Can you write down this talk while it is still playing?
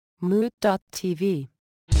Mood.tv.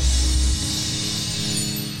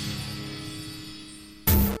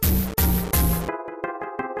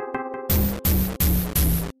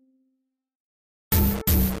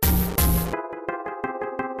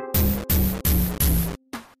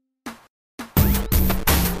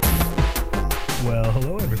 Well,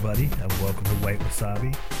 hello everybody, and welcome to White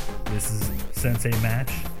Wasabi. This is Sensei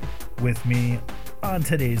Match. With me on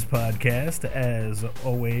today's podcast, as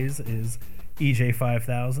always, is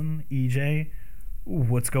EJ5000. EJ,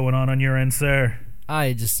 what's going on your end, sir?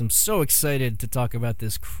 I just am so excited to talk about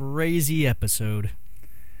this crazy episode.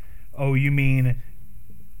 Oh, you mean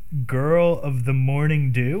Girl of the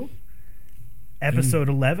Morning Dew? Episode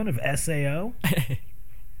 11 of SAO?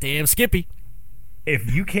 Damn Skippy.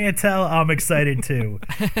 If you can't tell, I'm excited too.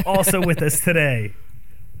 Also with us today,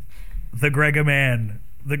 the Grega-Man.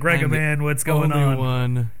 The Grega-Man, what's going on? Only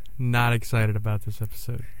one not excited about this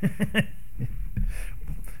episode.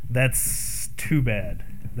 That's too bad.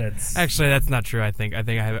 Actually, that's not true. I think I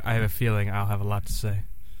have a feeling I'll have a lot to say.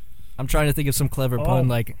 I'm trying to think of some clever pun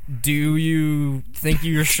like, do you think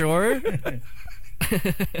you're sure?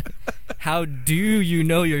 How do you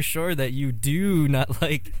know you're sure that you do not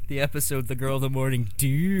like the episode The Girl of the Morning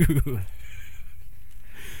Dew?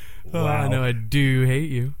 Wow. Wow. I know I do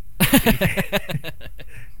hate you.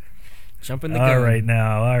 Jump in the gun. All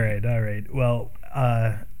right. Well,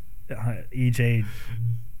 EJ,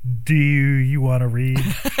 do you want to read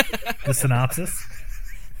the synopsis?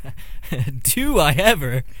 Do I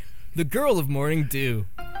ever? The Girl of Morning Dew.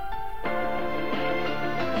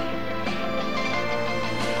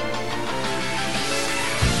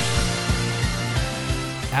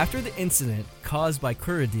 After the incident caused by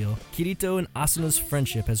Kurodil, Kirito and Asuna's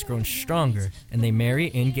friendship has grown stronger, and they marry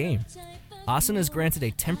in-game. Asuna is granted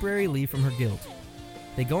a temporary leave from her guild.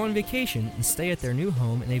 They go on vacation and stay at their new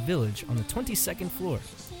home in a village on the 22nd floor.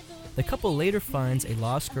 The couple later finds a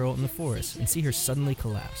lost girl in the forest and see her suddenly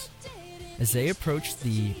collapse. As they approach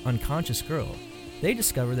the unconscious girl, they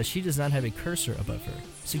discover that she does not have a cursor above her,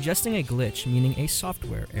 suggesting a glitch, meaning a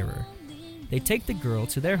software error. They take the girl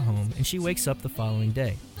to their home and she wakes up the following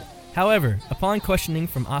day. However, upon questioning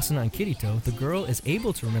from Asuna and Kirito, the girl is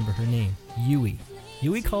able to remember her name, Yui.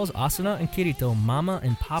 Yui calls Asuna and Kirito Mama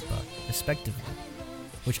and Papa, respectively,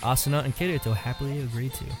 which Asuna and Kirito happily agree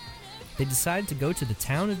to. They decide to go to the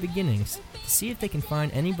Town of Beginnings to see if they can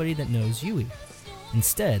find anybody that knows Yui.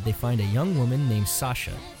 Instead, they find a young woman named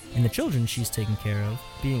Sasha, and the children she's taking care of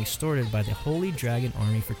being extorted by the Holy Dragon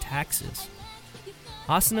Army for taxes.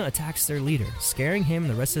 Asuna attacks their leader, scaring him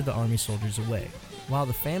and the rest of the army soldiers away. While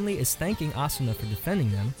the family is thanking Asuna for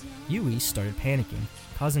defending them, Yui started panicking,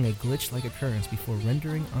 causing a glitch-like occurrence before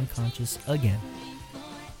rendering unconscious again.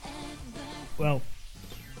 Well,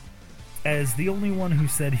 as the only one who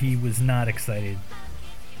said he was not excited,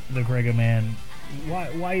 the Grega-Man,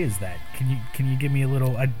 why is that? Can you give me a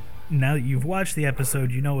little? Now that you've watched the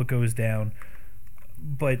episode, you know what goes down,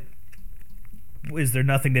 but is there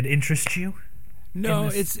nothing that interests you?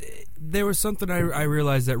 No, there was something I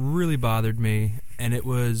realized that really bothered me, and it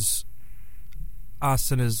was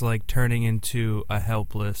Asuna's like turning into a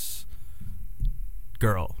helpless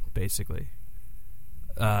girl, basically.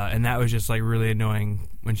 And that was just like really annoying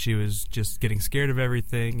when she was just getting scared of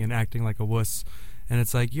everything and acting like a wuss. And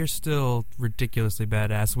it's like, you're still ridiculously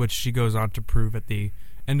badass, which she goes on to prove at the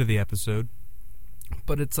end of the episode.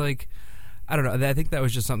 But it's like, I don't know, I think that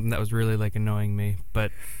was just something that was really like annoying me.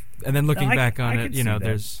 And then looking back on it, you know,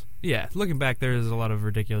 looking back, there's a lot of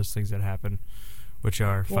ridiculous things that happen, which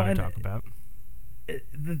are fun to talk about.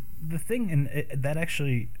 The thing, and that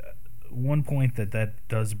actually, one point that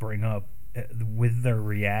does bring up with their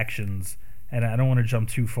reactions, and I don't want to jump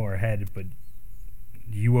too far ahead, but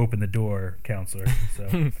you opened the door, counselor,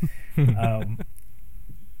 so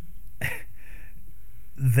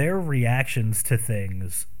their reactions to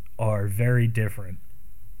things are very different.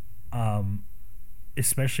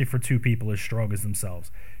 Especially for two people as strong as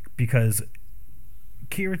themselves, because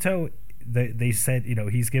Kirito, they said, you know,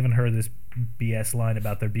 he's given her this BS line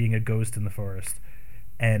about there being a ghost in the forest,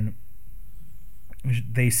 and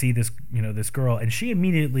they see this, you know, this girl, and she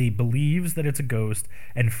immediately believes that it's a ghost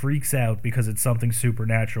and freaks out because it's something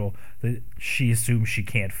supernatural that she assumes she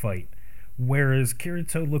can't fight. Whereas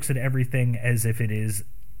Kirito looks at everything as if it is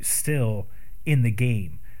still in the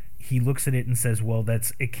game. He looks at it and says, well,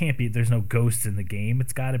 it can't be, there's no ghosts in the game.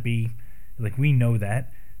 It's got to be, like, we know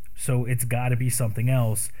that. So it's got to be something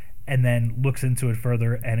else. And then looks into it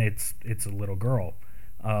further, and it's a little girl,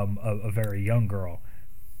 a very young girl.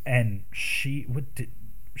 And she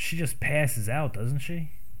just passes out, doesn't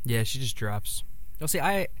she? Yeah, she just drops. Well, see,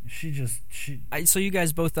 She so you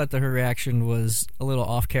guys both thought that her reaction was a little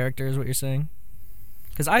off character, is what you're saying?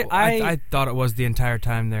 Because I thought it was the entire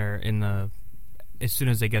time they're as soon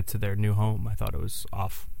as they get to their new home, I thought it was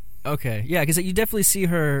off. Okay, yeah, because you definitely see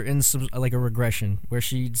her in some like a regression where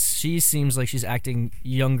she seems like she's acting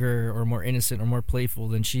younger or more innocent or more playful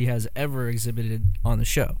than she has ever exhibited on the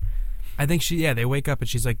show. I think they wake up and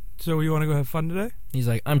she's like, "So you want to go have fun today?" He's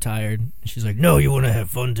like, "I'm tired." And she's like, "No, you want to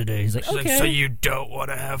have fun today." He's like, She's "Okay." like, "So you don't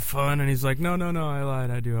want to have fun?" And he's like, "No, I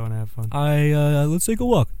lied. I do want to have fun." Let's take a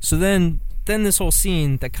walk. So then this whole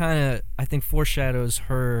scene that kind of I think foreshadows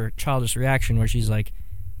her childish reaction where she's like,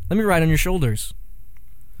 "Let me ride on your shoulders."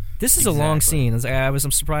 This is a long scene.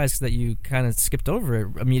 I'm surprised that you kind of skipped over it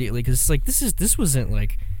immediately because it's like this wasn't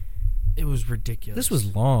like it was ridiculous. This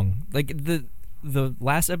was long. Like the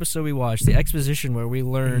last episode we watched, the exposition where we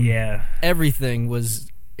learned everything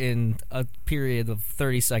was in a period of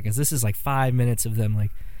 30 seconds. This is like 5 minutes of them like,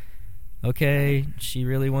 okay, she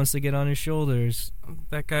really wants to get on his shoulders.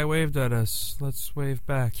 That guy waved at us. Let's wave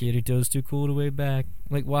back. Kirito's too cool to wave back.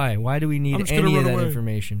 Like, why? Why do we need any of that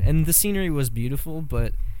information? And the scenery was beautiful,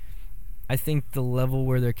 but I think the level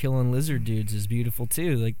where they're killing lizard dudes is beautiful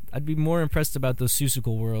too. Like, I'd be more impressed about those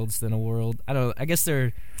Seussical worlds than a world. I guess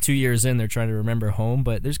they're 2 years in. They're trying to remember home,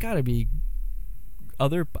 but there's got to be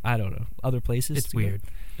other places. It's weird.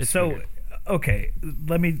 Weird. Okay,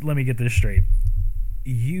 let me get this straight.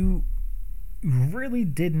 You really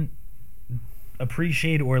didn't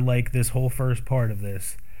appreciate or like this whole first part of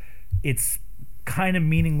this. It's kind of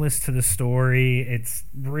meaningless to the story. It's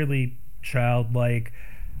really childlike.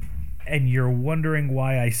 And you're wondering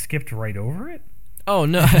why I skipped right over it? Oh,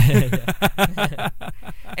 no.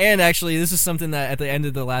 And actually, this is something that at the end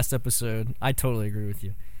of the last episode, I totally agree with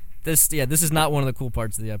you. This is not one of the cool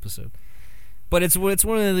parts of the episode. But it's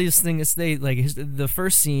one of these things, the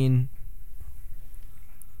first scene,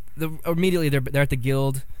 immediately they're at the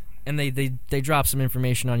guild, and they drop some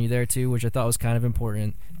information on you there too, which I thought was kind of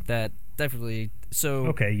important. That definitely, so...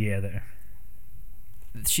 Okay, yeah, there.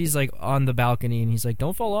 She's like on the balcony, and he's like,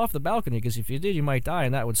 "Don't fall off the balcony, because if you did, you might die,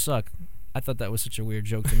 and that would suck." I thought that was such a weird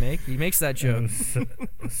joke to make. He makes that joke.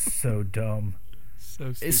 So dumb.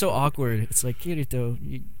 So stupid. It's so awkward. It's like,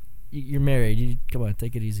 Kirito, you're married. Come on,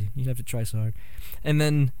 take it easy. You have to try so hard. And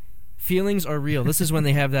then feelings are real. This is when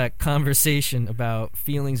they have that conversation about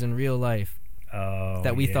feelings in real life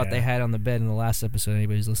that we thought they had on the bed in the last episode.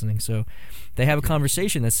 Anybody's listening, so they have a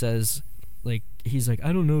conversation that says, like, he's like,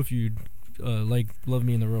 "I don't know if you'd love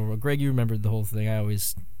me in the real world." Greg, you remembered the whole thing. I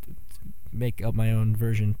always make up my own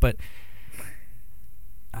version, but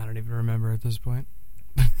I don't even remember at this point.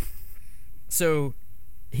 So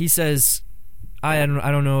he says, I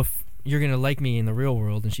don't know if you're gonna like me in the real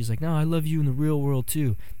world, and she's like, "No, I love you in the real world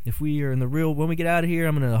too. If we are in the real, when we get out of here,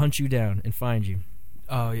 I'm gonna hunt you down and find you."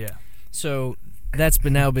 Oh yeah. So that's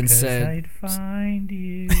now been said. I'd find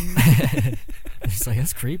you. It's like,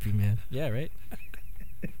 that's creepy, man. Yeah, right.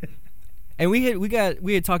 And we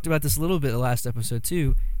had talked about this a little bit the last episode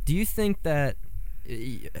too. Do you think that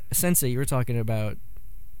Sensei, you were talking about,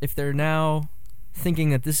 if they're now thinking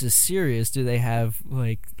that this is serious, do they have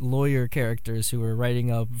like lawyer characters who are writing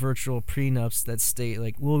up virtual prenups that state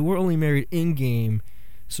like, "Well, we're only married in game,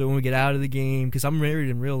 so when we get out of the game, because I'm married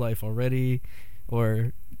in real life already,"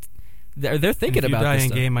 or they're thinking about this stuff. If you die in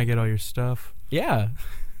game, I get all your stuff. Yeah.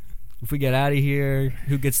 If we get out of here,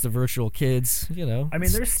 who gets the virtual kids? You know, I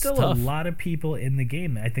mean, there's still a lot of people in the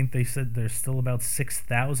game. I think they said there's still about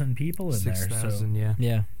 6,000 people in there. 6,000, so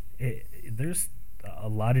yeah. There's a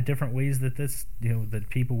lot of different ways that this, that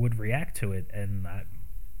people would react to it, and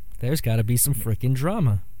there's got to be some freaking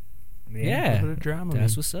drama. Yeah, a bit of drama.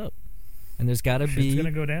 That's what's up. And there's got to be shit's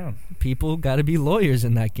gonna go down. People got to be lawyers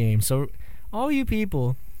in that game. So all you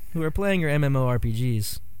people who are playing your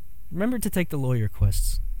MMORPGs, remember to take the lawyer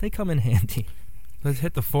quests. They come in handy. Let's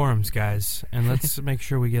hit the forums, guys, and let's make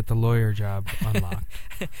sure we get the lawyer job unlocked.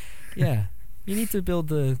 Yeah. You need to build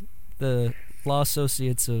the Law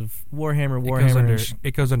Associates of Warhammer.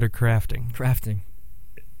 It goes under crafting. Crafting.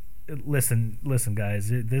 Listen, guys.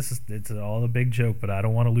 It's all a big joke, but I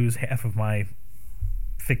don't want to lose half of my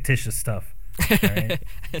fictitious stuff. All right?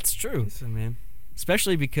 It's true. Listen, man.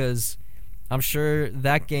 Especially because I'm sure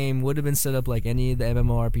that game would have been set up like any of the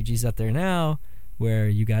MMORPGs out there now, where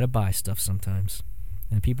you gotta buy stuff sometimes,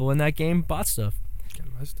 and people in that game bought stuff.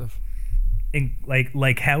 Gotta buy stuff, in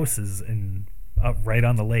like houses and right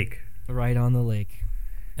on the lake. Right on the lake,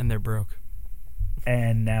 and they're broke.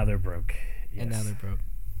 And now they're broke. Yes. And now they're broke.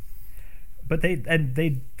 But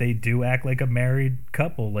they do act like a married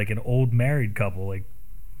couple, like an old married couple. Like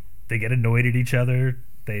they get annoyed at each other,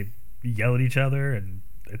 they yell at each other, and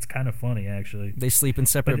It's kind of funny, actually. They sleep in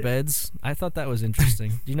separate But- beds. I thought that was interesting.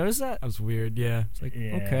 Do you notice that? That was weird. Yeah. It's like,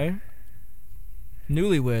 Yeah. okay.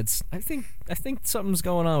 Newlyweds. I think something's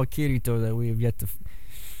going on with Kirito that we have yet to.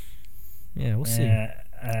 Yeah, we'll see.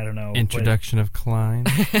 I don't know. Introduction of Klein.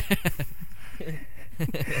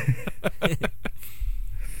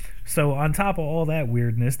 So on top of all that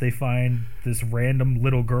weirdness, they find this random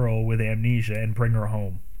little girl with amnesia and bring her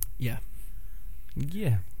home. Yeah.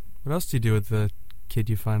 Yeah. What else do you do with the kid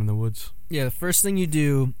you find in the woods? Yeah, the first thing you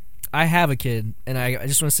do, I have a kid, and I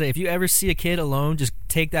just want to say, if you ever see a kid alone, just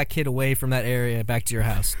take that kid away from that area back to your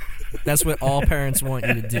house. That's what all parents want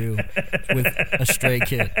you to do with a stray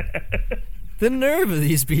kid. The nerve of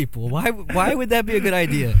these people. Why would that be a good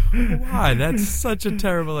idea? Why? That's such a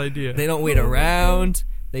terrible idea. They don't wait around.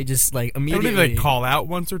 They just, like, They don't immediately... even like, call out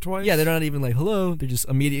once or twice? Yeah, they're not even like, hello. They're just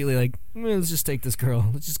immediately like, let's just take this girl.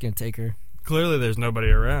 Let's just gonna take her. Clearly there's nobody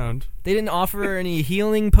around. They didn't offer her any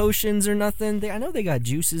healing potions or nothing. I know they got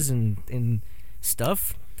juices and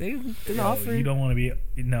stuff. They didn't offer. You don't want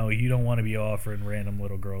to be offering random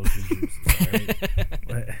little girls your juices,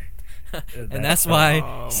 right? And that's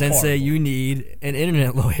why, Sensei, horrible. you need an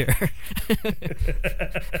internet lawyer.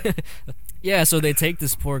 Yeah, so they take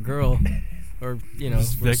this poor girl, or,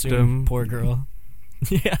 This we're assuming victim. poor girl.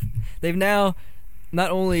 Yeah, they've now not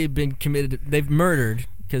only been committed, they've murdered,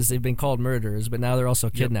 because they've been called murderers, but now they're also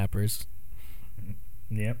kidnappers.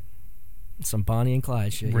 Yep. Some Bonnie and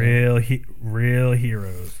Clyde shit. Real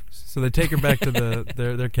heroes. So they take her back to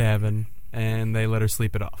their cabin, and they let her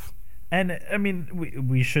sleep it off. And I mean,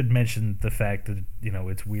 we should mention the fact that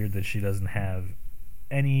it's weird that she doesn't have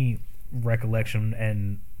any recollection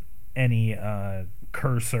and any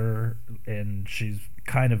cursor, and she's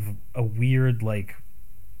kind of a weird, like,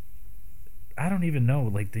 I don't even know,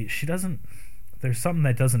 like, she doesn't. There's something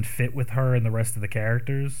that doesn't fit with her and the rest of the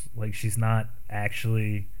characters. Like, she's not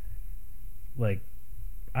actually, like,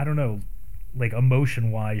 I don't know, like,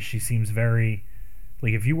 emotion-wise, she seems very,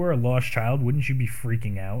 like, if you were a lost child, wouldn't you be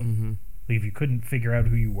freaking out? Mm-hmm. Like, if you couldn't figure out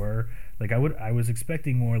who you were, like, I was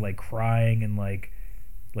expecting more, like, crying and, like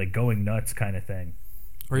going nuts kind of thing.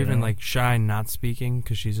 Or You even know? like shy and not speaking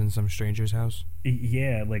because she's in some stranger's house.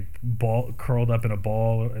 Yeah, like, curled up in a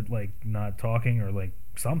ball, or, like, not talking, or, like,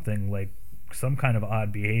 something, like, some kind of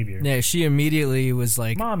odd behavior. Yeah, she immediately was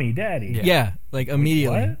like, Mommy, Daddy. yeah, like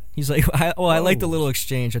immediately. what? He's like, I like the Oh. little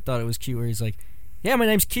exchange. I thought it was cute where he's like, yeah, my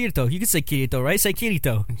name's Kirito. You can say Kirito, right? Say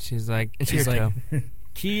Kirito. And she's like, And she's Kirito. like,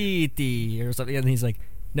 Kitty or something. And he's like,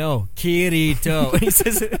 no, Kirito. And he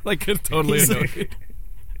says it like totally He's annoyed. like-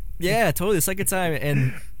 yeah, totally. The second time,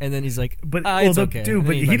 and then he's like, But, it's okay. dude, And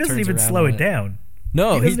but he, he like, doesn't turns even around slow on it down.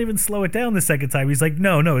 No, He doesn't even slow it down the second time. He's like,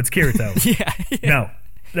 no, it's Kirito. yeah. No.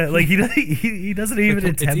 Like, he doesn't even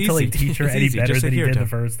It's attempt to, like, easy. teach her It's any easy. better Just say than he did Kirito. the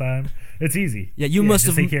first time. It's easy. Yeah, you must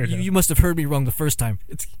just have say Kirito. you must have heard me wrong the first time.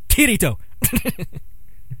 It's Kirito.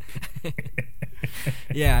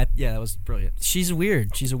 yeah, that was brilliant. She's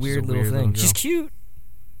weird. She's a weird little weird thing. little She's girl. cute.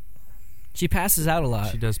 She passes out a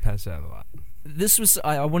lot. She does pass out a lot. This was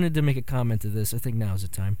I wanted to make a comment to this. I think now's the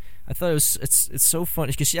time. I thought it's so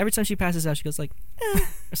funny because every time she passes out, she goes like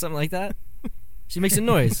or something like that. She makes a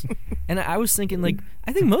noise, and I was thinking like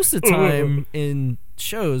I think most of the time in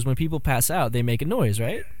shows when people pass out, they make a noise,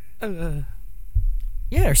 right?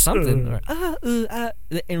 Yeah, or something. Or,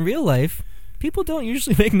 in real life, people don't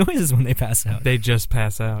usually make noises when they pass out. They just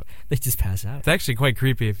pass out. They just pass out. It's actually quite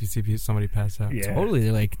creepy if you see somebody pass out. Yeah. Totally,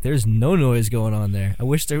 they're like, "There's no noise going on there." I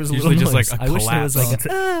wish there was a Usually little just noise. like a I wish there was collapse.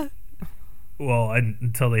 like, Well,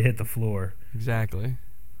 until they hit the floor. Exactly.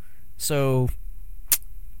 So,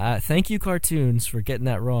 thank you, cartoons, for getting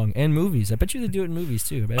that wrong, and movies. I bet you they do it in movies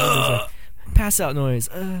too. I bet there's like pass out noise,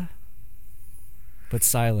 but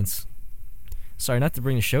silence. Sorry, not to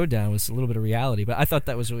bring the show down. It was a little bit of reality, but I thought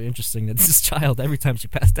that was really interesting that this child, every time she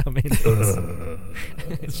passed out, made a noise.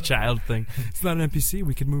 It's a child thing. It's not an NPC.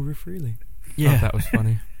 We can move her freely. Yeah. Thought that was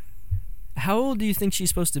funny. How old do you think she's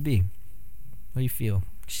supposed to be? How do you feel?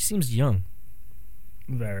 She seems young.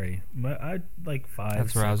 Very. But I like 5.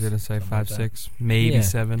 That's what I was 6, gonna say. something 5, like that. 6, maybe Yeah,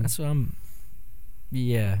 7. That's what I'm.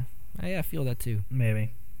 Yeah, I feel that too.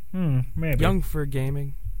 Maybe. Maybe. Young for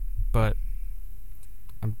gaming, but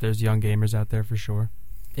there's young gamers out there for sure.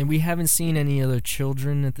 And we haven't seen any other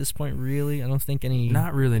children at this point, really. I don't think any.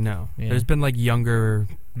 Not really, no. Yeah. There's been like younger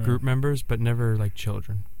No. group members, but never like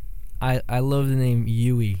children. I love the name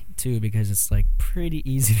Yui too because it's like pretty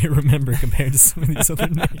easy to remember compared to some of these other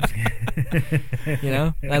names. You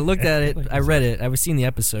know, and I looked at it, I read it, I was seeing the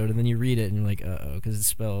episode, and then you read it and you're like, because it's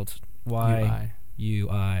spelled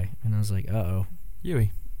Y-U-I, and I was like,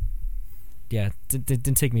 Yui. yeah,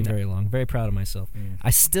 didn't take me very long. Very proud of myself. I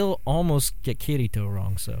still almost get Kirito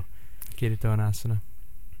wrong, so. Kirito and Asuna.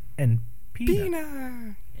 And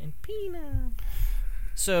Pina. And Pina.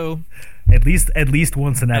 So. At least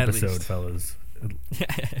once an At episode, least. fellas.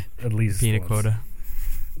 At least Pina once. quota.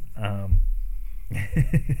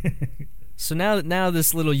 So now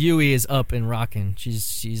this little Yui is up and rocking.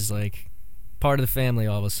 She's like part of the family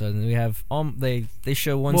all of a sudden. We have they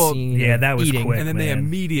show one scene. Yeah, of that was eating. quick. And then they man.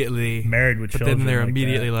 immediately Married with But children. then they're like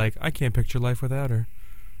immediately that. like, I can't picture life without her.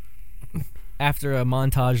 After a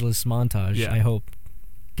montageless montage. Yeah. I hope,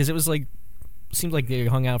 because it was like seemed like they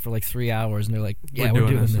hung out for like 3 hours and they're like, yeah, we're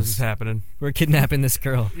doing this. this. This is happening. We're kidnapping this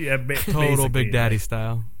girl. Yeah, Total basically, Big Daddy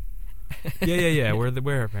style. Yeah. We're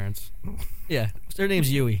her parents. Yeah, her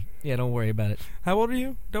name's Yui. Yeah, don't worry about it. How old are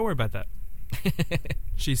you? Don't worry about that.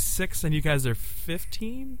 She's 6 and you guys are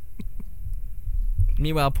 15?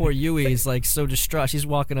 Meanwhile, poor Yui is like so distraught. She's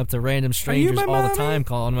walking up to random strangers my all the mommy? time,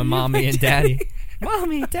 calling them Are you mommy my and daddy.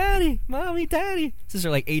 Mommy, daddy, mommy, daddy. This is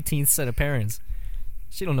her like 18th set of parents.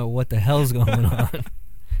 She don't know what the hell's going on.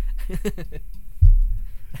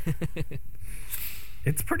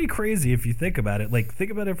 It's pretty crazy if you think about it. Like, think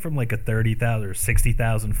about it from like a 30,000 or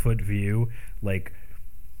 60,000 foot view. Like,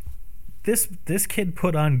 this kid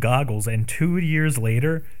put on goggles, and 2 years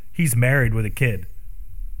later, he's married with a kid.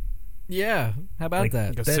 Yeah, how about Like,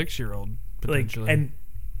 that? Like a 6-year-old, potentially. Like,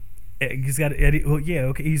 and he's got. Well, yeah,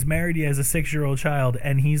 okay. He's married. He has a 6-year-old child,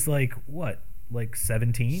 and he's like what, like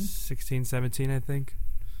 17? 16, 17, I think.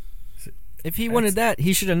 If he wanted that,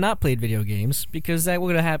 he should have not played video games, because that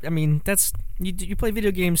would have happened. I mean, that's you play video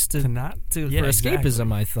games To not? for Yeah, escapism.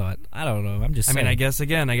 exactly. I thought. I don't know. I'm just. I mean, saying.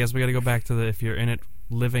 I guess we got to go back to the if you're in it,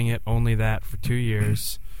 living it, only that for 2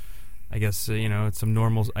 years. I guess it's some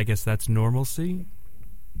normal. I guess that's normalcy.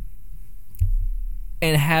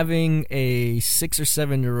 And having a 6 or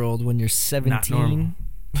 7-year-old when you're 17,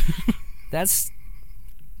 that's.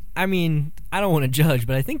 I mean, I don't want to judge,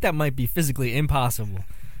 but I think that might be physically impossible.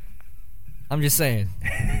 I'm just saying.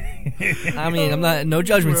 I mean, I'm not. No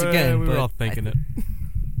judgments again. We but were all thinking it.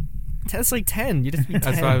 That's like 10. You just be 10.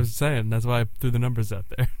 That's what I was saying. That's why I threw the numbers out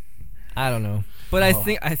there. I don't know, but I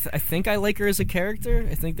think I like her as a character.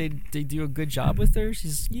 I think they do a good job with her.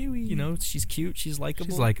 She's she's cute. She's likable.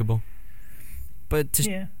 She's likable. But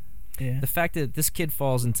Yeah. the fact that this kid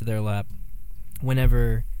falls into their lap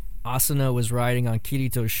whenever Asuna was riding on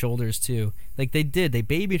Kirito's shoulders too, like they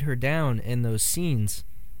babied her down in those scenes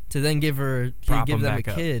to then give them a back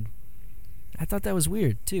up. kid. I thought that was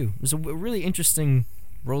weird too. It was a really interesting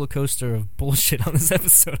roller coaster of bullshit on this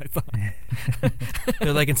episode, I thought.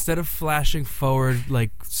 They're like, instead of flashing forward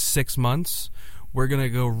like 6 months, we're gonna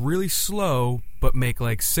go really slow, but make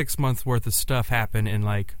like 6 months worth of stuff happen in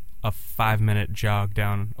like a 5-minute jog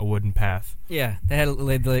down a wooden path. Yeah, they had it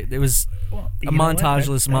was Well, a you know what?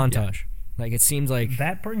 montageless That- montage. Like it seems like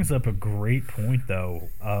That brings up a great point, though,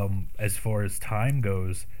 as far as time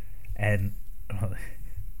goes. And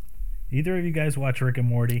either of you guys watch Rick and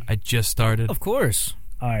Morty? I just started. of course.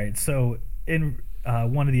 All right, so in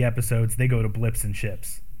one of the episodes, they go to Blips and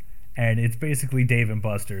Chips, and it's basically Dave and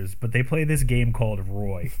Buster's, but they play this game called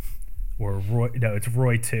Roy, or Roy. No, it's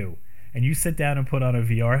Roy 2. And you sit down and put on a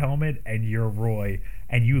VR helmet, and you're Roy,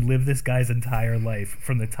 and you live this guy's entire life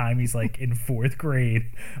from the time he's like in 4th grade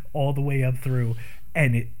all the way up through,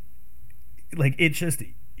 and it's just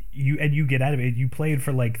you get out of it. You play it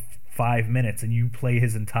for like 5 minutes, and you play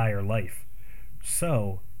his entire life.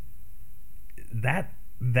 So that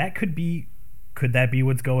could that be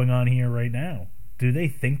what's going on here right now? Do they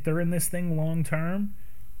think they're in this thing long term,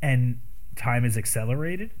 and time is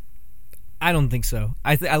accelerated? I don't think so.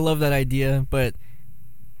 I love that idea, but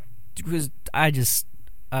because I just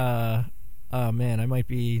oh man, I might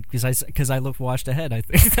be because I watched ahead. I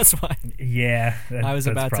think that's why Yeah, I was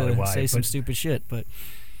that's about probably to why, say some but- stupid shit, but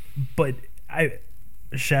But I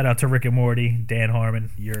shout out to Rick and Morty, Dan Harmon.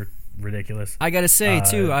 You're ridiculous. I gotta say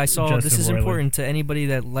too, I saw this Justin is Roiland. important to anybody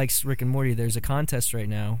that likes Rick and Morty. There's a contest right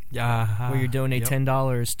now where you donate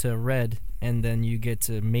 $10 to Red, and then you get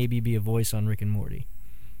to maybe be a voice on Rick and Morty.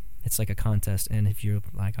 It's like a contest, and if you're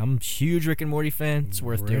like, I'm a huge Rick and Morty fan, it's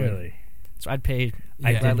worth doing. Really? So I'd pay. I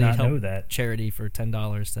I'd did gladly not help know that. charity for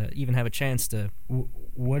 $10 to even have a chance to.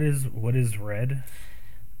 What is Red?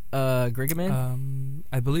 Grigaman?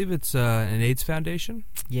 I believe it's an AIDS foundation.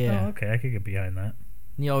 Yeah. Oh, okay, I could get behind that.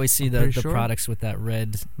 You always see I'm the pretty sure. products with that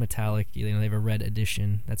red metallic. They have a red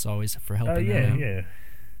edition. That's always for helping. Oh yeah, that out. yeah,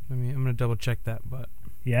 I'm gonna double check that, but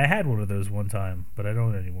yeah. I had one of those one time, but I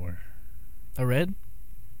don't anymore. A red?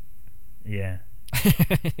 Yeah,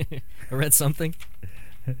 A red something?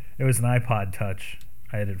 it was an iPod Touch.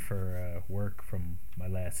 I had it for work from my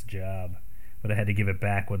last job, but I had to give it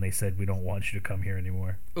back when they said we don't want you to come here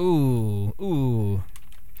anymore. Ooh.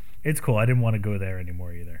 It's cool. I didn't want to go there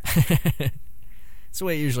anymore either. That's the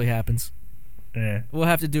way it usually happens. Yeah. We'll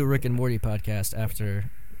have to do a Rick and Morty podcast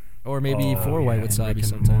after, or maybe for White Rick Wasabi and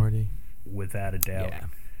sometime. Morty. Without a doubt. Yeah,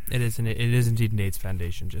 it is indeed Nate's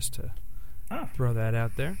Foundation. Just to throw that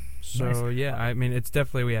out there. So Nice. yeah, I mean, it's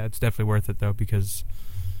definitely worth it though, because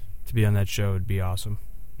to be on that show would be awesome.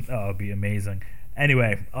 Oh, it'd be amazing.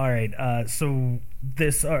 Anyway, all right. So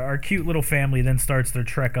this our cute little family then starts their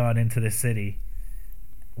trek on into the city,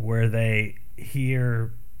 where they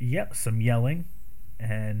hear some yelling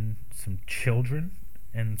and some children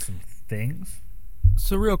and some things.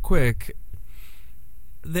 So real quick,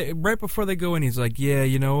 right before they go in, he's like, "Yeah,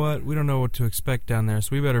 you know what? We don't know what to expect down there,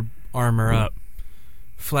 so we better armor up."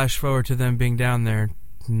 Flash forward to them being down there,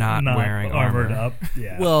 not wearing armored armor. up.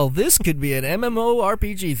 Yeah. Well, this could be an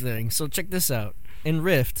MMORPG thing. So check this out. In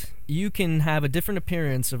Rift, you can have a different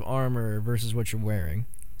appearance of armor versus what you're wearing.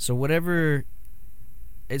 So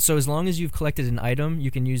as long as you've collected an item,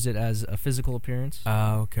 you can use it as a physical appearance.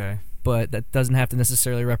 Okay. But that doesn't have to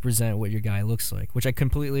necessarily represent what your guy looks like, which I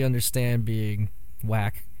completely understand being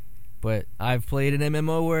whack. But I've played an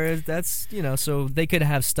MMO where that's, so they could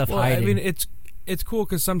have stuff hiding. I mean, it's cool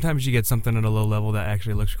because sometimes you get something at a low level that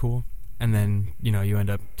actually looks cool, and then, you end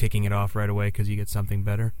up taking it off right away because you get something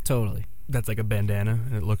better. Totally. That's like a bandana,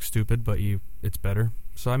 and it looks stupid, but it's better.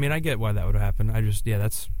 So, I mean, I get why that would happen.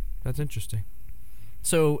 That's interesting.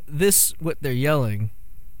 So what they're yelling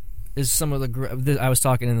is some of the I was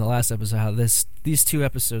talking in the last episode how these two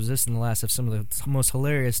episodes, this and the last, have some of the most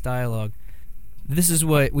hilarious dialogue. This is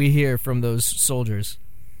what we hear from those soldiers.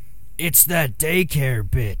 It's that daycare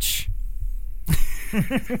bitch.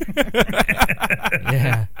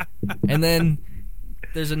 Yeah. And then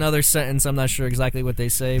there's another sentence, I'm not sure exactly what they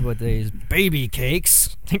say, but baby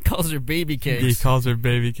cakes. He calls her baby cakes. He calls her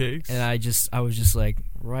baby cakes. And I was just like,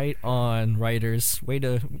 right on, writers. Way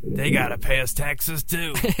to... They gotta pay us taxes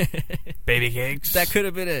too. Baby cakes. That could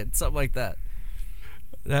have been it. Something like that.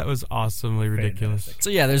 That was awesomely ridiculous. Fantastic.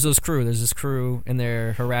 So yeah, there's this crew, and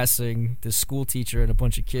they're harassing this school teacher and a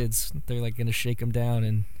bunch of kids. They're like gonna shake him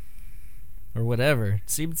down or whatever.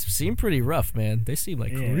 Seemed pretty rough, man. They seem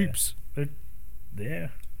like creeps. Yeah.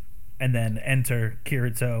 And then enter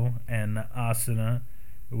Kirito and Asuna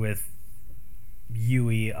with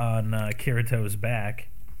Yui on Kirito's back.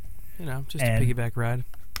 Just a piggyback ride.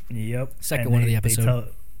 Yep. Second one of the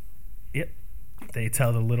episode. They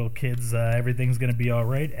tell the little kids everything's going to be all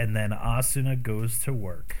right, and then Asuna goes to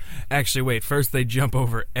work. Actually, wait. First, they jump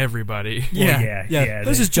over everybody. Yeah.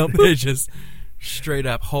 Let's just jump. They just straight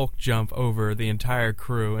up Hulk jump over the entire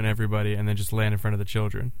crew and everybody, and then just land in front of the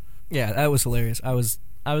children. Yeah, that was hilarious. I was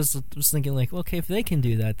thinking like, okay, if they can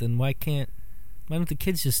do that, then why don't the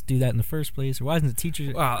kids just do that in the first place? Or why isn't the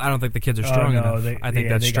teacher... Well, I don't think the kids are strong enough. I think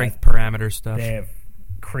that's strength parameter stuff. They have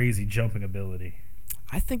crazy jumping ability.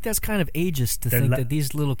 I think that's kind of ageist to think that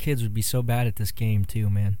these little kids would be so bad at this game too,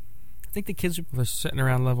 man. I think the kids would... They're sitting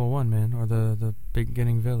around level 1, man, or the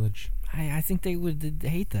beginning village. I think they would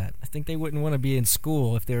hate that. I think they wouldn't want to be in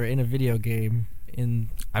school if they were in a video game.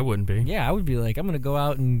 I wouldn't be. Yeah, I would be like, I'm going to go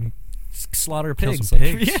out and slaughter Kill pigs. some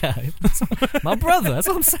pigs. Yeah, my brother. That's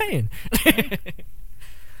what I'm saying.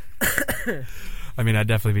 I mean, I'd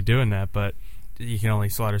definitely be doing that, but you can only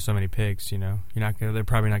slaughter so many pigs. They're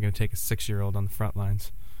probably not going to take a 6-year-old on the front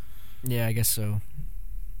lines. Yeah, I guess so.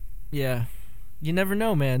 Yeah, you never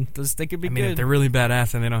know, man. They could be good. If they're really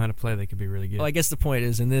badass and they know how to play, they could be really good. Well, I guess the point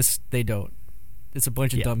is, in this, they don't. It's a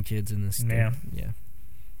bunch of dumb kids in this. Yeah. Yeah.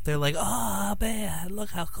 They're like, oh man, look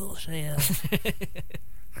how cool she is.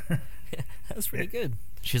 That's pretty good.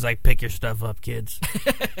 She's like, pick your stuff up, kids.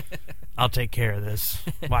 I'll take care of this.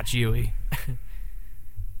 Watch Yui.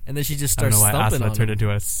 And then she just I don't starts know why thumping Asuna on turned him.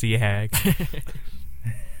 into a sea hag.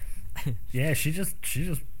 Yeah, she just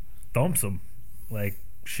thumps him. Like,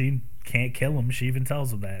 she can't kill him. She even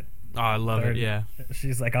tells him that. Oh, I love it, yeah.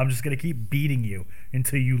 She's like, I'm just going to keep beating you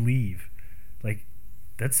until you leave. Like,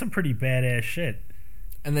 that's some pretty badass shit.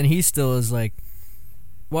 And then he still is like,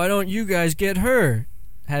 why don't you guys get her?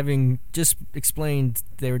 Having just explained,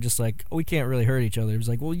 they were just like, oh, we can't really hurt each other. It was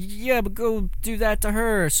like, well, yeah, but go do that to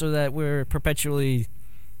her so that we're perpetually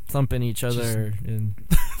thumping each other. And,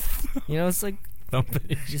 it's like,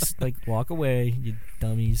 just like walk away, you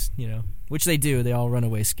dummies, Which they do. They all run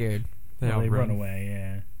away scared. They run away,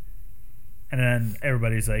 yeah. And then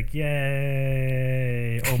everybody's like,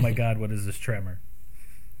 yay. Oh my God, what is this tremor?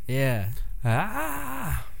 Yeah.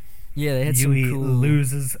 Ah. Yeah, they had Yui some cool...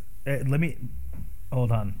 loses... let me...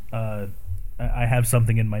 Hold on. I have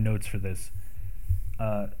something in my notes for this.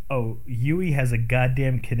 Yui has a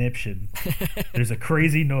goddamn conniption. There's a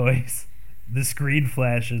crazy noise. The screen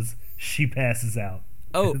flashes. She passes out.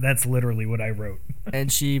 Oh. That's literally what I wrote.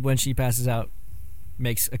 And when she passes out,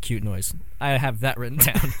 makes a cute noise. I have that written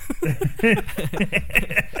down.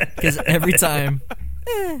 Because every time,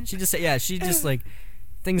 she just like,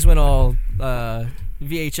 things went all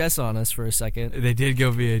VHS on us for a second. They did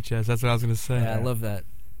go VHS. That's what I was going to say. Yeah, I love that.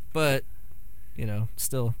 But,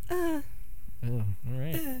 still. Oh, all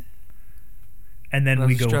right. And then That's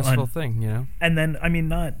we a go stressful on. thing, you know? And then, I mean,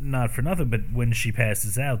 not for nothing, but when she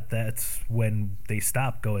passes out, that's when they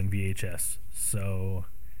stop going VHS. So,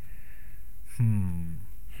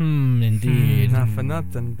 Indeed. Not for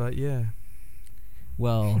nothing, but yeah.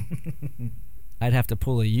 Well, I'd have to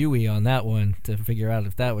pull a Yui on that one to figure out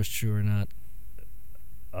if that was true or not.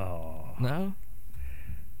 Oh. No?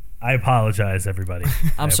 I apologize, everybody.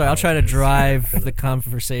 I'm sorry. I'll try to drive the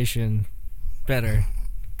conversation better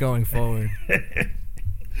going forward.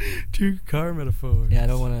 Two car metaphors. Yeah, I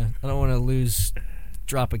don't want to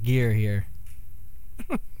drop a gear here.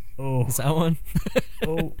 Oh. Is that one?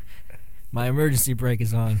 Oh. My emergency brake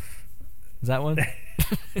is on. Is that one?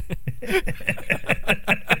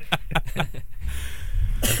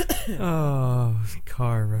 Oh,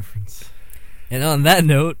 car reference. And on that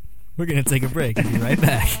note, we're going to take a break and be right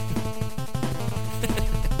back.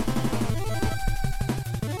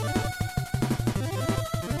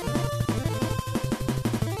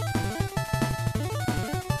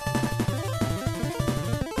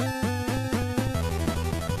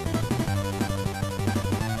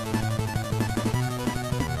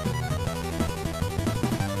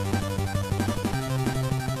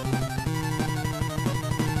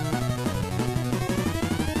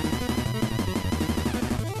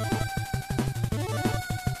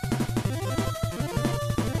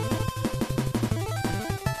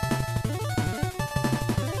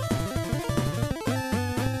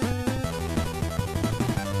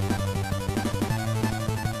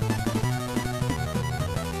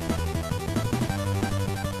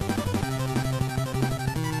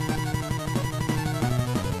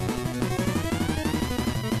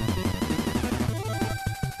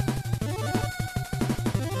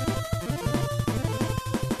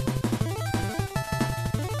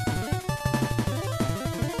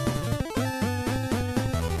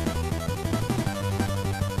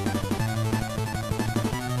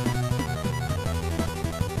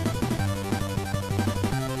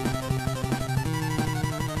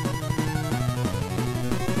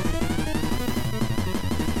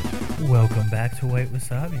 Welcome back to White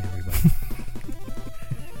Wasabi, everybody.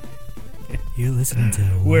 You're listening to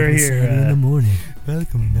We're White here, Wasabi in the morning.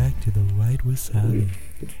 Welcome back to the White Wasabi.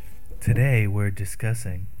 Today we're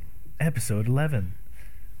discussing episode 11.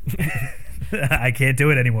 I can't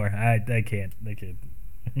do it anymore. I can't.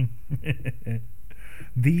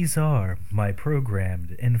 These are my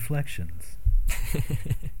programmed inflections.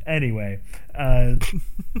 Anyway,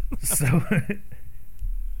 so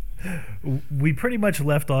we pretty much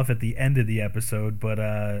left off at the end of the episode, but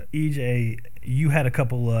EJ, you had a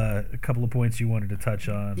couple of points you wanted to touch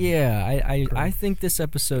on. Yeah, I think this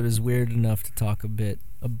episode is weird enough to talk a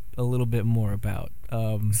little bit more about.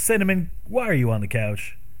 Cinnamon, why are you on the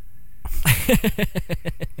couch?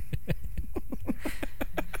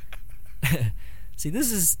 See,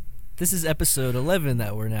 this is episode 11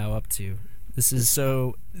 that we're now up to.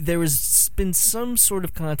 There has been some sort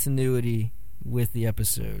of continuity with the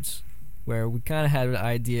episodes where we kind of had an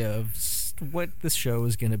idea of what the show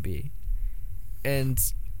was going to be. And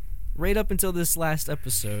right up until this last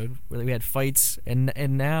episode where we had fights, and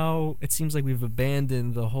now it seems like we've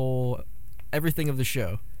abandoned everything of the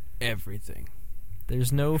show. Everything.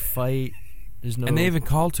 There's no fight. There's no. And they even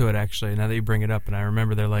called to it, actually, now that you bring it up. And I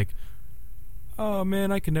remember they're like, oh,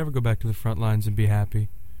 man, I can never go back to the front lines and be happy.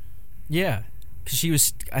 Yeah. Because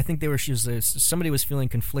somebody was feeling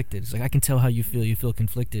conflicted. It's like, I can tell how you feel. You feel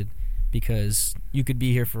conflicted because you could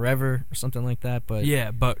be here forever or something like that. But yeah,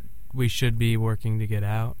 but we should be working to get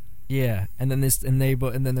out. Yeah. And then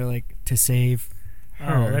they're like, to save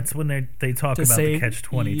her. Oh, that's when they talk about the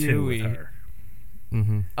catch-22 with her.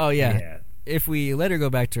 Mm-hmm. Oh, yeah. If we let her go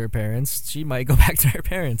back to her parents, she might go back to her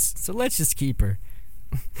parents. So let's just keep her.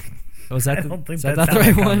 Was that I don't think is that's that not how the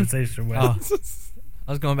right the one? conversation went. Oh.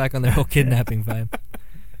 I was going back on their whole kidnapping vibe.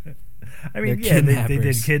 I mean, They're yeah, they did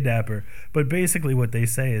kidnappers. kidnap her. But basically what they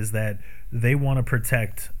say is that they want to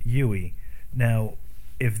protect Yui. Now,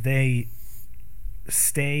 if they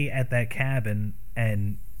stay at that cabin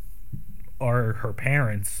and are her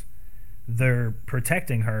parents, they're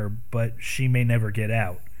protecting her, but she may never get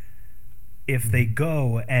out. if they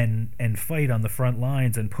go and fight on the front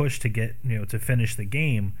lines and push to get, to finish the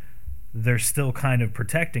game, they're still kind of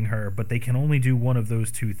protecting her, but they can only do one of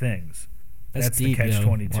those two things. That's deep, the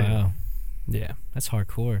catch-22. Wow. Yeah. That's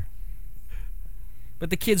hardcore. But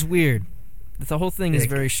the kid's weird. The whole thing is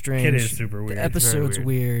very strange. Kid is super weird. The episode's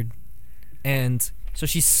weird. And so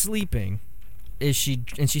she's sleeping. And she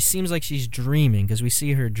seems like she's dreaming because we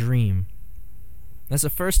see her dream. That's the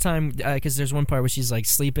first time, because there's one part where she's like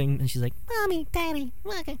sleeping and she's like, "Mommy, Daddy,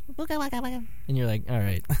 waka, waka, waka, waka." And you're like, all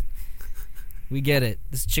right, we get it.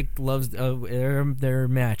 This chick loves their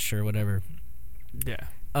match or whatever. Yeah.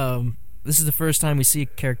 This is the first time we see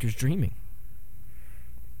characters dreaming.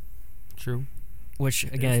 True. Which,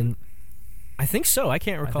 again, I think so. I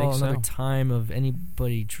can't recall another time of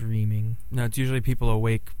anybody dreaming. No, it's usually people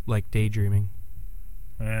awake, like daydreaming.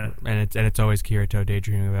 Yeah. And it's always Kirito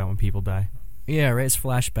daydreaming about when people die. Yeah, right. It's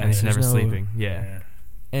flashbacks. And he's never sleeping. Yeah.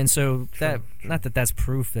 And so True. not that that's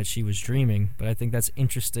proof that she was dreaming, but I think that's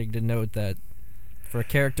interesting to note that for a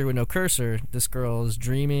character with no cursor, this girl is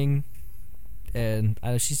dreaming, and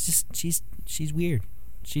she's weird.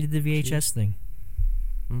 She did the VHS thing.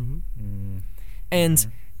 Mm-hmm. And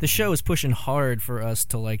the show is pushing hard for us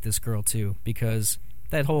to like this girl too, because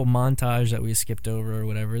that whole montage that we skipped over or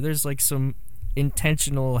whatever, there's like some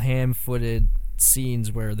intentional ham-footed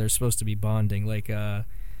scenes where they're supposed to be bonding, like that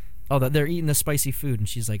they're eating the spicy food and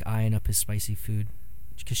she's like eyeing up his spicy food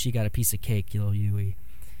because she got a piece of cake, little Yui,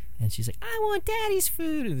 and she's like, "I want Daddy's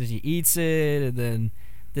food," and then she eats it, and then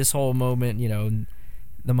this whole moment,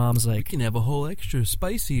 the mom's like, "You can have a whole extra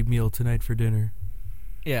spicy meal tonight for dinner."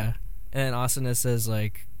 Yeah, and Asuna says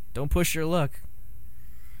like, "Don't push your luck,"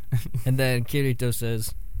 and then Kirito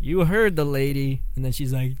says, "You heard the lady," and then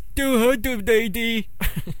she's like, "Do her the lady."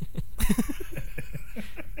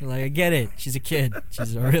 Like, I get it. She's a kid.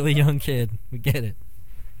 She's a really young kid. We get it.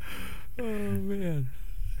 Oh man.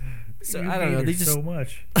 So You I don't know. hate They her just so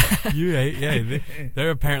much. You hate, yeah. They're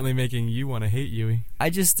apparently making you want to hate Yui.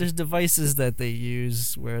 there's devices that they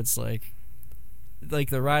use where it's like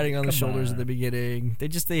the riding on the Come shoulders on. at the beginning. They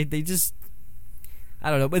just I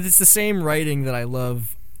don't know, but it's the same writing that I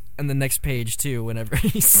love on the next page too. Whenever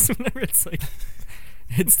it's like,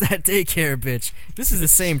 it's that daycare bitch. This is the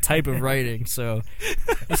same type of writing, so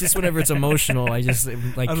it's just whenever it's emotional, I just can't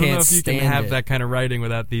stand it. I don't know if you can have that kind of writing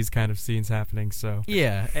without these kind of scenes happening. So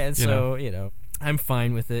Yeah, and so I'm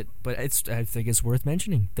fine with it, but I think it's worth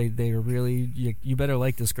mentioning. They are really you better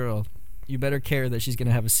like this girl. You better care that she's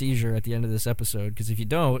gonna have a seizure at the end of this episode, because if you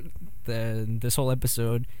don't, then this whole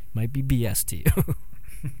episode might be BS to you.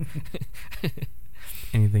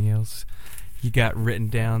 anything else you got written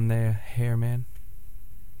down there, hair man?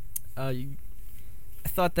 I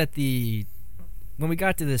thought that when we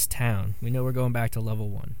got to this town, we know we're going back to level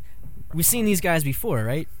 1. We've seen these guys before,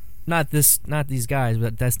 right? Not these guys,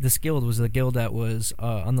 but this guild was the guild that was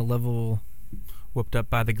on the level. Whooped up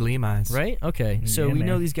by the Gleam Eyes. Right? Okay. So Yeah, we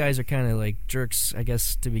know man. these guys are kind of like jerks, I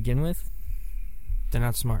guess, to begin with. They're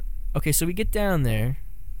not smart. Okay, so we get down there,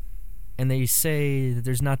 and they say that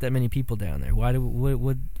there's not that many people down there. What do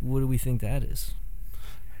we think that is?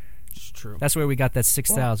 It's true. That's where we got that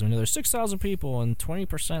 6,000. We know there's 6,000 people, and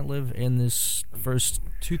 20% live in this first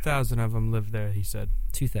 2,000 of them live there, he said.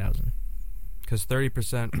 2,000. Because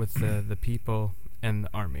 30% with the people and the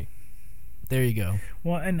army. There you go.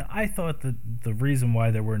 Well, and I thought that the reason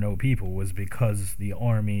why there were no people was because the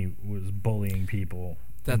army was bullying people.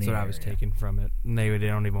 That's what I was taking from it. And they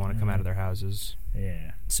don't even want to come out of their houses.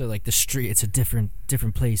 Yeah. So like the street, it's a different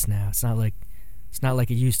place now. It's not like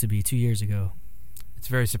it used to be 2 years ago. It's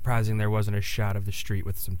very surprising there wasn't a shot of the street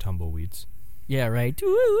with some tumbleweeds. Yeah, right.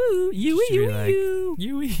 Ooh, you.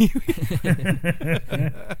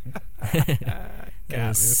 That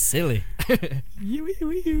was silly.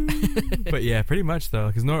 But yeah, pretty much though.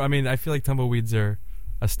 Because I feel like tumbleweeds are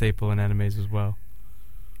a staple in animes as well.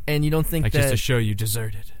 And you don't think Like that? just to show you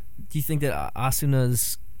deserted. Do you think that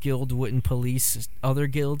Asuna's guild wouldn't police other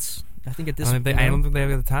guilds? I think at this I don't think they have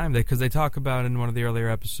the time, because they talk about in one of the earlier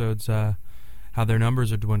episodes how their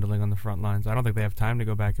numbers are dwindling on the front lines. I don't think they have time to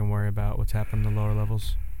go back and worry about what's happening in the lower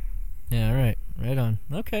levels. Yeah, right on.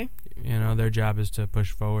 Okay. Their job is to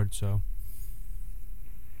push forward, so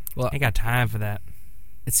Well, I ain't got time for that.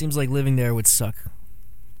 it seems like living there would suck.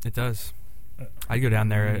 It does. I go down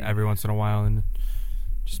there every once in a while and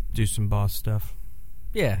just do some boss stuff.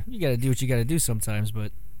 Yeah, you got to do what you got to do sometimes,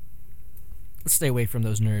 but let's stay away from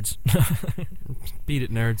those nerds. Beat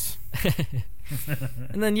it, nerds.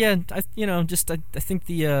 And then I think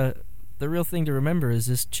the real thing to remember is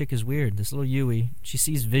this chick is weird. This little Yui, she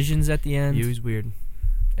sees visions at the end. Yui's weird.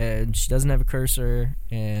 And she doesn't have a cursor,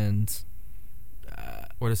 and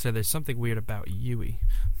Or to say there's something weird about Yui.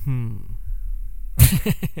 And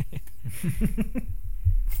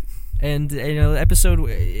the episode,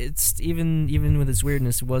 it's even with its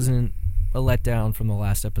weirdness, it wasn't a letdown from the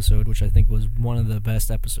last episode, which I think was one of the best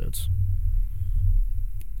episodes.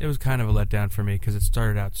 It was kind of a letdown for me because it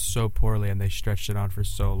started out so poorly and they stretched it on for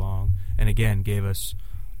so long, and again gave us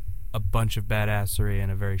a bunch of badassery in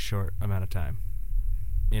a very short amount of time.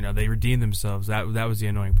 They redeemed themselves. That was the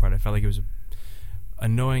annoying part. I felt like it was an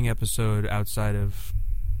annoying episode outside of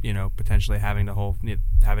potentially having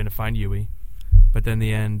to find Yui. But then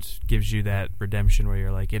the end gives you that redemption where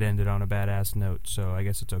you're like, it ended on a badass note, so I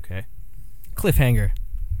guess it's okay. Cliffhanger.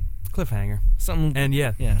 Something. And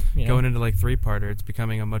going into like 3-parter, it's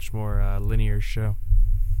becoming a much more linear show.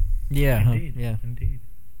 Yeah. Indeed.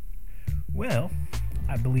 Well,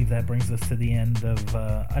 I believe that brings us to the end of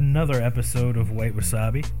another episode of White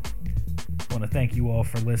Wasabi. I want to thank you all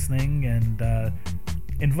for listening and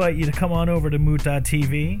invite you to come on over to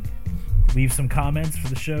Moot.tv, leave some comments for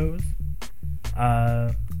the shows.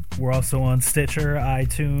 We're also on Stitcher,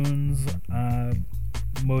 iTunes,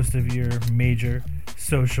 most of your major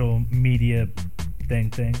social media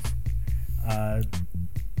things.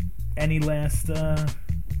 Any last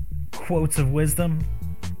quotes of wisdom,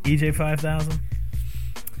 EJ 5000?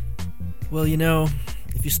 Well,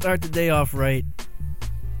 if you start the day off right,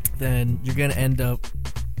 then you're going to end up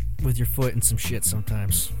with your foot in some shit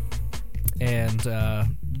sometimes. And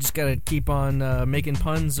you just got to keep on making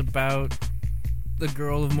puns about the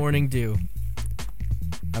girl of morning dew.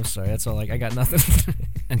 I'm sorry, that's all. I got nothing.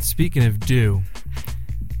 And speaking of dew,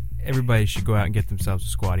 everybody should go out and get themselves a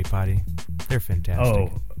Squatty Potty. They're fantastic. Oh,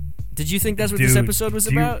 did you think that's what this episode was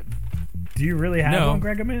about? Do you really have one,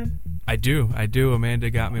 Greg Man? I do. Amanda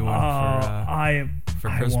got me one for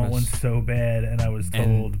Christmas. I want one so bad, and I was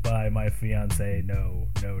told by my fiance, no.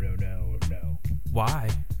 Why?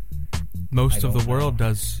 Most of the world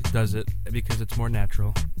does it because it's more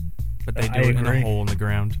natural. But they do it in a hole in the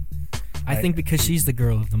ground. I think because she's the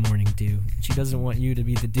girl of the morning dew. She doesn't want you to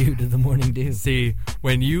be the dude of the morning dew. See,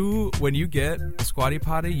 when you get a Squatty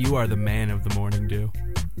Potty, you are the man of the morning dew.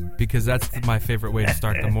 Because that's my favorite way to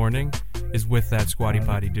start the morning, is with that Squatty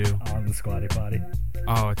Potty dew. On the Squatty Potty.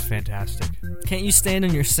 Oh, it's fantastic. Can't you stand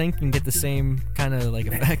in your sink and get the same kind of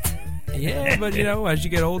effect? Yeah, but as you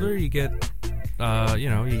get older, you get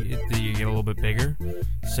you get a little bit bigger.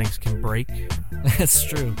 Sinks can break. That's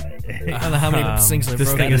true. I don't know how many sinks are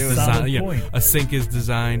this broken. A sink is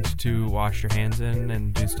designed to wash your hands in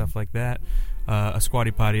and do stuff like that. A Squatty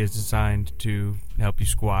Potty is designed to help you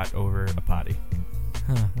squat over a potty.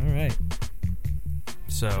 Huh, all right.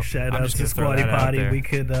 So shout out to Squatty Potty. We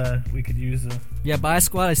could use a buy a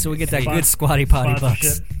Squatty so we get that good Squatty Potty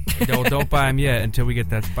bucks. Don't buy them yet until we get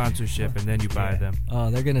that sponsorship, and then you buy them. Oh,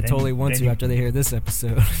 they're gonna totally want to after they hear this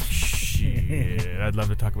episode. Shit, I'd love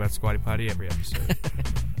to talk about Squatty Potty every episode.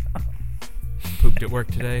 Pooped at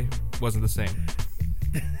work today, wasn't the same.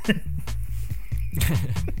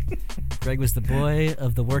 Greg was the boy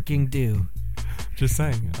of the working dew. Just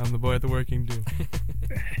saying, I'm the boy of the working dew.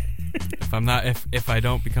 If I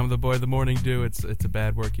don't become the boy of the morning dew, it's a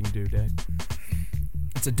bad working dew day.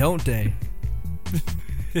 It's a don't day.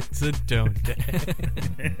 It's a don't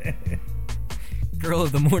day. Girl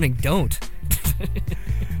of the morning don't.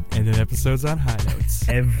 And an episode's on high notes.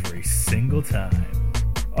 Every single time.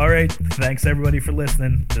 All right, thanks everybody for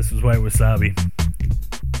listening. This was White Wasabi.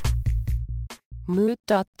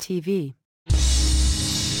 Moot.tv